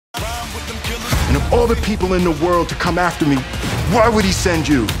And of all the people in the world to come after me, why would he send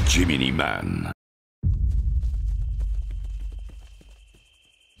you? GEMINI MAN.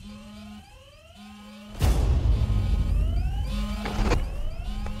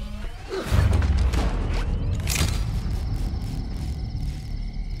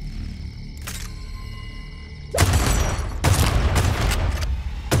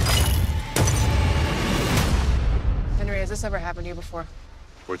 Has this ever happened to you before?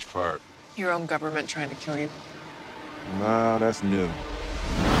 Which part? Your own government trying to kill you. No, that's new.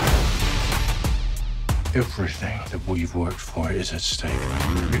 Everything that we've worked for is at stake.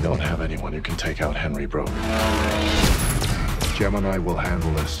 We don't have anyone who can take out Henry Brogan. Gemini will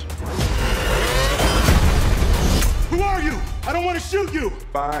handle this. Who are you? I don't want to shoot you!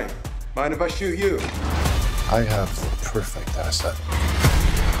 Fine. Mind if I shoot you? I have the perfect asset.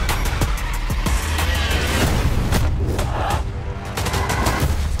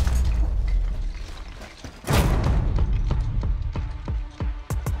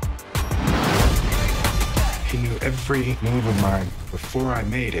 He knew every move of mine before I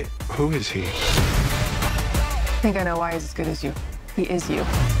made it. Who is he? I think I know why he's as good as you. He is you.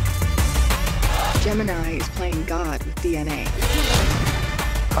 Gemini is playing God with DNA.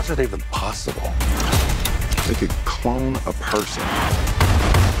 How's it even possible? They could clone a person.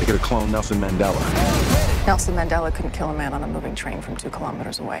 They could have cloned Nelson Mandela. Nelson Mandela couldn't kill a man on a moving train from 2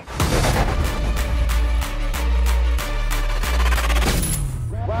 kilometers away.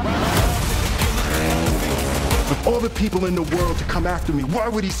 Of all the people in the world to come after me, why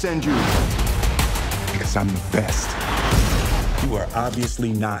would he send you? Because I'm the best. You are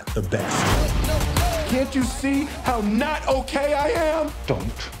obviously not the best. Can't you see how not okay I am?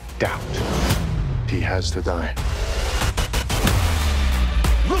 Don't doubt. He has to die.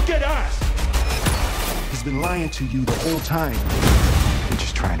 Look at us! He's been lying to you the whole time. You're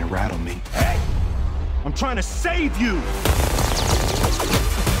just trying to rattle me. Hey! I'm trying to save you!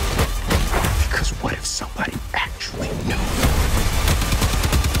 Because what if somebody actually knew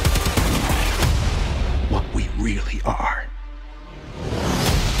what we really are?